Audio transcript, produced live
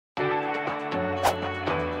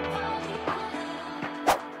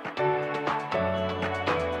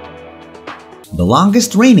The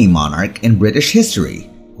longest reigning monarch in British history,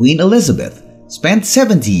 Queen Elizabeth, spent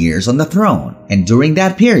 70 years on the throne and during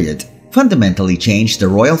that period fundamentally changed the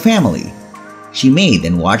royal family. She made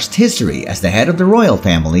and watched history as the head of the royal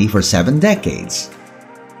family for 7 decades.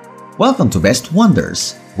 Welcome to Best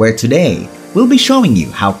Wonders, where today we'll be showing you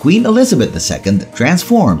how Queen Elizabeth II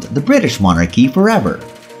transformed the British monarchy forever.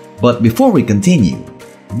 But before we continue,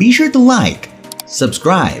 be sure to like,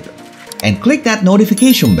 subscribe, and click that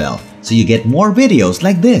notification bell so you get more videos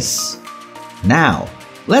like this. Now,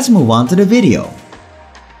 let's move on to the video.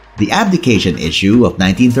 The abdication issue of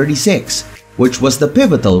 1936, which was the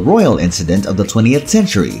pivotal royal incident of the 20th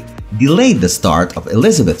century, delayed the start of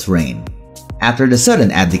Elizabeth's reign. After the sudden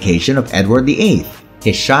abdication of Edward VIII,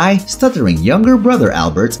 his shy, stuttering younger brother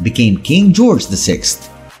Albert became King George VI.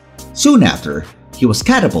 Soon after, he was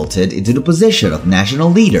catapulted into the position of national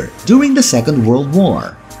leader during the Second World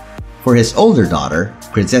War. For his older daughter,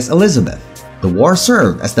 Princess Elizabeth, the war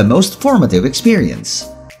served as the most formative experience.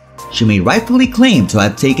 She may rightfully claim to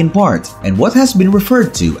have taken part in what has been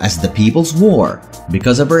referred to as the People's War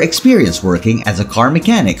because of her experience working as a car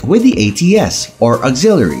mechanic with the ATS, or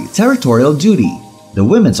Auxiliary Territorial Duty, the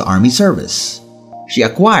Women's Army Service. She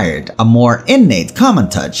acquired a more innate common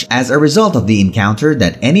touch as a result of the encounter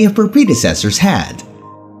that any of her predecessors had.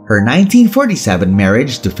 Her 1947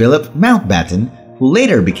 marriage to Philip Mountbatten, who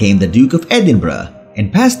later became the Duke of Edinburgh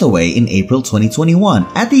and passed away in April 2021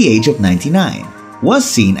 at the age of 99, was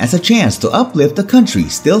seen as a chance to uplift a country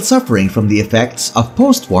still suffering from the effects of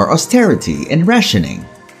post-war austerity and rationing.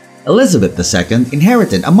 Elizabeth II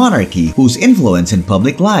inherited a monarchy whose influence in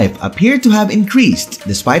public life appeared to have increased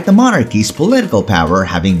despite the monarchy's political power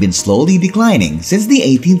having been slowly declining since the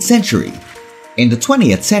 18th century. In the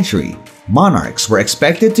 20th century, monarchs were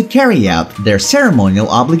expected to carry out their ceremonial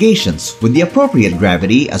obligations with the appropriate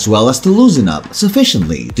gravity as well as to loosen up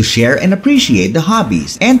sufficiently to share and appreciate the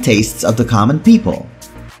hobbies and tastes of the common people.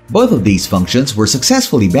 Both of these functions were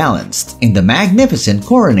successfully balanced in the magnificent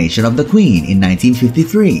coronation of the Queen in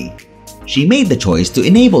 1953. She made the choice to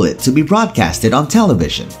enable it to be broadcasted on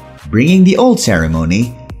television, bringing the old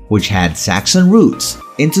ceremony, which had Saxon roots,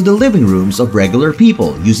 into the living rooms of regular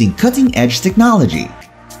people using cutting-edge technology.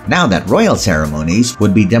 Now that royal ceremonies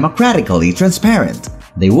would be democratically transparent,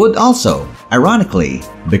 they would also, ironically,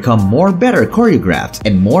 become better choreographed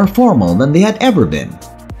and more formal than they had ever been.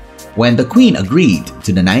 When the Queen agreed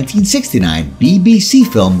to the 1969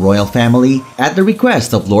 BBC film Royal Family at the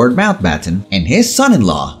request of Lord Mountbatten and his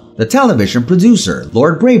son-in-law, the television producer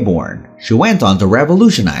Lord Brabourne, she went on to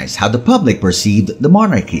revolutionize how the public perceived the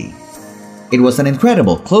monarchy. It was an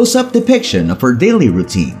incredible close-up depiction of her daily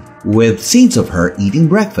routine, with scenes of her eating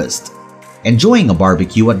breakfast, enjoying a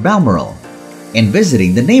barbecue at Balmoral, and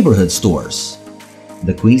visiting the neighborhood stores.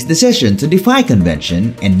 The Queen's decision to defy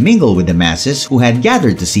convention and mingle with the masses who had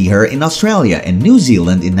gathered to see her in Australia and New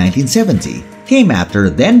Zealand in 1970 came after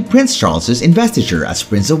then Prince Charles's investiture as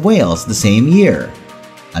Prince of Wales the same year,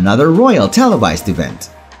 another royal televised event.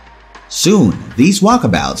 Soon, these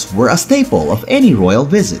walkabouts were a staple of any royal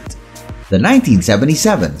visit. The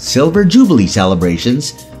 1977 Silver Jubilee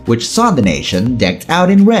celebrations, which saw the nation decked out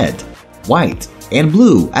in red, white, and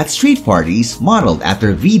blue at street parties modeled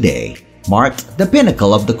after V-Day, marked the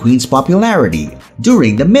pinnacle of the Queen's popularity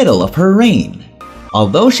during the middle of her reign.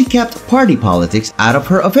 Although she kept party politics out of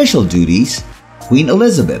her official duties, Queen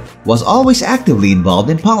Elizabeth was always actively involved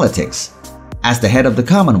in politics. As the head of the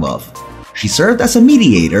Commonwealth, she served as a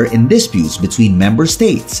mediator in disputes between member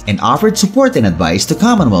states and offered support and advice to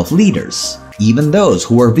Commonwealth leaders, even those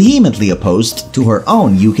who were vehemently opposed to her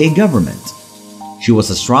own UK government. She was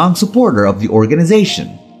a strong supporter of the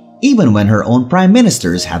organization, even when her own prime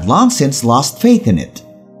ministers had long since lost faith in it.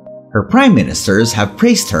 Her prime ministers have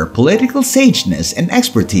praised her political sageness and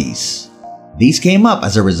expertise. These came up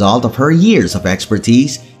as a result of her years of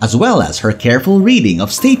expertise as well as her careful reading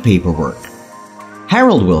of state paperwork.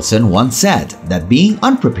 Harold Wilson once said that being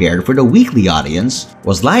unprepared for the weekly audience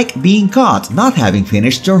was like being caught not having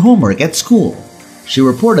finished your homework at school. She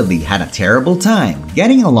reportedly had a terrible time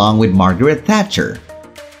getting along with Margaret Thatcher.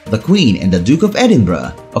 The Queen and the Duke of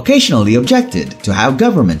Edinburgh occasionally objected to how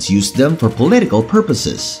governments used them for political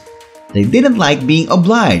purposes. They didn't like being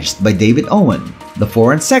obliged by David Owen, the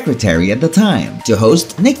Foreign Secretary at the time, to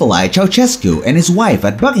host Nicolae Ceausescu and his wife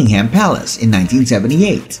at Buckingham Palace in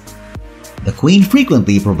 1978. The Queen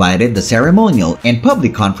frequently provided the ceremonial and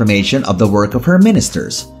public confirmation of the work of her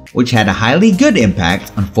ministers, which had a highly good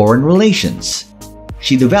impact on foreign relations.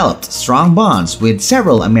 She developed strong bonds with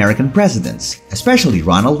several American presidents, especially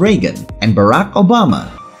Ronald Reagan and Barack Obama,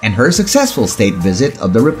 and her successful state visit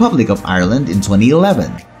of the Republic of Ireland in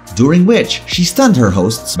 2011 during which she stunned her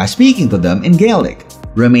hosts by speaking to them in Gaelic,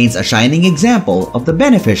 remains a shining example of the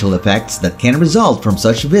beneficial effects that can result from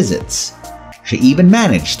such visits. She even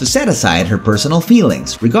managed to set aside her personal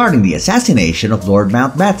feelings regarding the assassination of Lord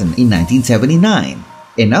Mountbatten in 1979,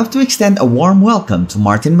 enough to extend a warm welcome to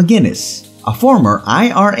Martin McGuinness, a former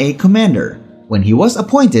IRA commander, when he was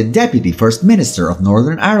appointed Deputy First Minister of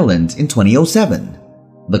Northern Ireland in 2007.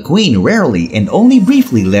 The Queen rarely and only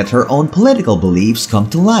briefly let her own political beliefs come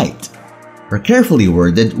to light. Her carefully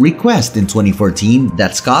worded request in 2014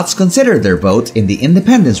 that Scots consider their vote in the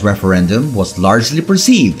independence referendum was largely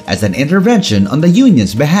perceived as an intervention on the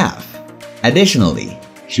Union's behalf. Additionally,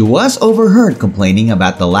 she was overheard complaining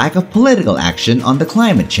about the lack of political action on the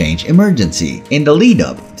climate change emergency in the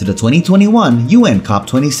lead-up to the 2021 UN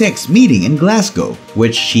COP26 meeting in Glasgow,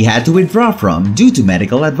 which she had to withdraw from due to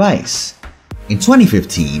medical advice. In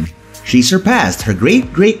 2015, she surpassed her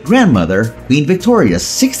great-great-grandmother, Queen Victoria's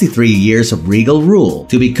 63 years of regal rule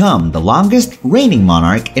to become the longest reigning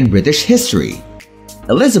monarch in British history.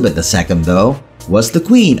 Elizabeth II, though, was the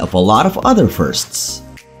queen of a lot of other firsts.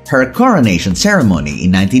 Her coronation ceremony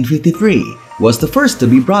in 1953 was the first to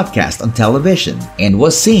be broadcast on television and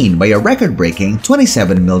was seen by a record-breaking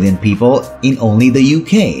 27 million people in only the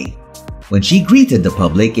UK. When she greeted the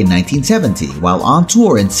public in 1970 while on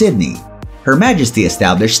tour in Sydney, Her Majesty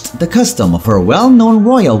established the custom of her well-known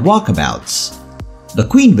royal walkabouts. The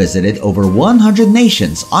Queen visited over 100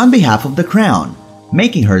 nations on behalf of the Crown,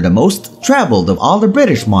 making her the most traveled of all the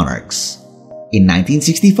British monarchs. In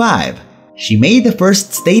 1965, she made the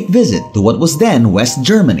first state visit to what was then West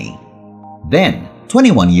Germany. Then,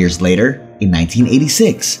 21 years later, in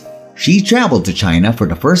 1986, she traveled to China for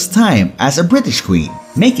the first time as a British queen,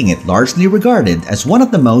 making it largely regarded as one of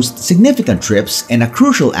the most significant trips and a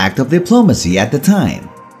crucial act of diplomacy at the time.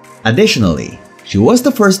 Additionally, she was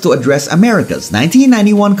the first to address America's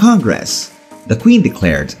 1991 Congress. The Queen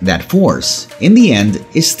declared that force, in the end,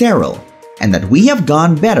 is sterile, and that we have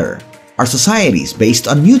gone better. Our societies based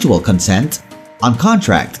on mutual consent, on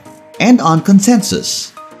contract, and on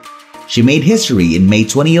consensus. She made history in May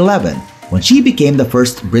 2011 when she became the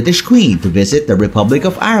first British Queen to visit the Republic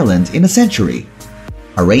of Ireland in a century.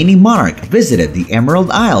 A reigning monarch visited the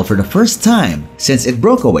Emerald Isle for the first time since it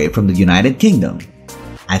broke away from the United Kingdom.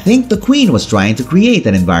 I think the Queen was trying to create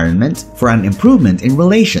an environment for an improvement in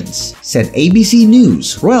relations, said ABC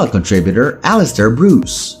News royal contributor Alistair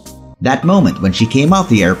Bruce. That moment when she came off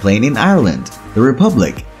the airplane in Ireland, the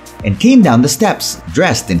Republic, and came down the steps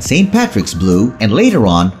dressed in St. Patrick's blue and later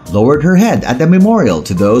on lowered her head at the memorial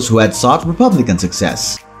to those who had sought Republican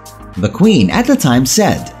success. The Queen at the time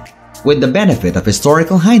said, "With the benefit of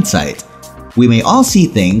historical hindsight, we may all see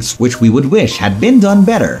things which we would wish had been done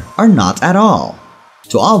better or not at all.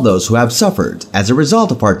 To all those who have suffered as a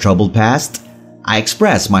result of our troubled past, I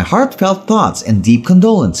express my heartfelt thoughts and deep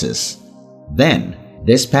condolences." Then,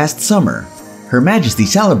 this past summer, Her Majesty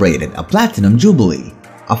celebrated a Platinum Jubilee,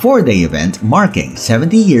 a 4-day event marking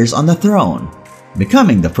 70 years on the throne,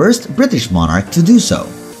 becoming the first British monarch to do so.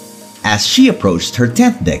 As she approached her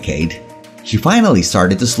 10th decade, she finally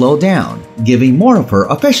started to slow down, giving more of her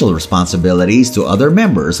official responsibilities to other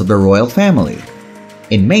members of the royal family.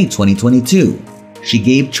 In May 2022, she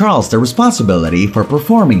gave Charles the responsibility for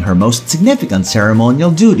performing her most significant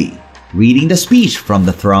ceremonial duty, reading the speech from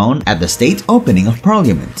the throne at the state opening of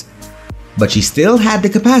Parliament. But she still had the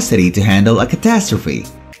capacity to handle a catastrophe.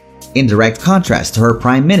 In direct contrast to her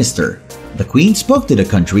Prime Minister, the Queen spoke to the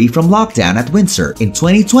country from lockdown at Windsor in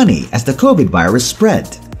 2020 as the COVID virus spread.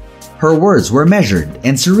 Her words were measured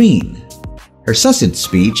and serene. Her succinct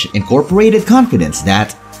speech incorporated confidence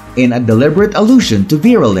that, in a deliberate allusion to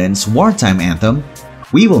Vera Lynn's wartime anthem,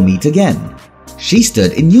 "We will meet again," she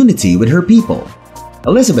stood in unity with her people.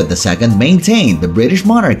 Elizabeth II maintained the British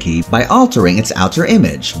monarchy by altering its outer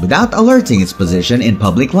image without alerting its position in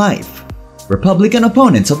public life. Republican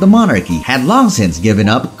opponents of the monarchy had long since given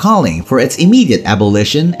up calling for its immediate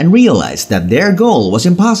abolition and realized that their goal was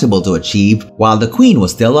impossible to achieve while the Queen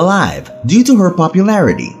was still alive due to her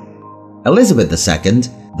popularity. Elizabeth II,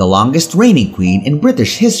 the longest reigning queen in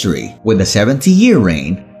British history with a 70-year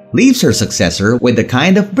reign, leaves her successor with the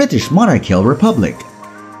kind of British monarchical republic,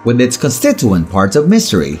 with its constituent parts of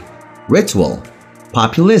mystery, ritual,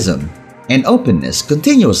 populism, and openness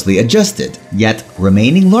continuously adjusted, yet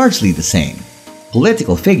remaining largely the same.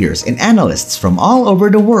 Political figures and analysts from all over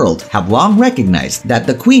the world have long recognized that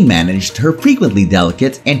the Queen managed her frequently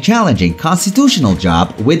delicate and challenging constitutional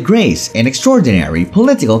job with grace and extraordinary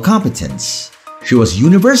political competence. She was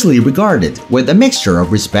universally regarded with a mixture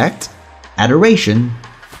of respect, adoration,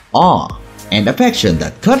 awe, and affection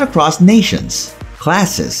that cut across nations,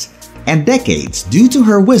 classes, and decades due to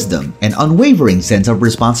her wisdom and unwavering sense of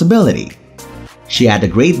responsibility. She had a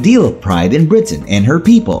great deal of pride in Britain and her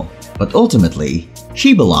people, but ultimately,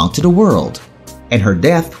 she belonged to the world, and her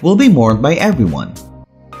death will be mourned by everyone.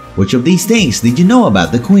 Which of these things did you know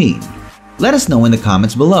about the Queen? Let us know in the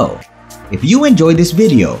comments below. If you enjoyed this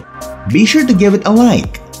video, be sure to give it a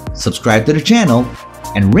like, subscribe to the channel,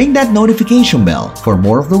 and ring that notification bell for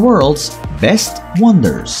more of the world's best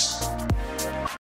wonders.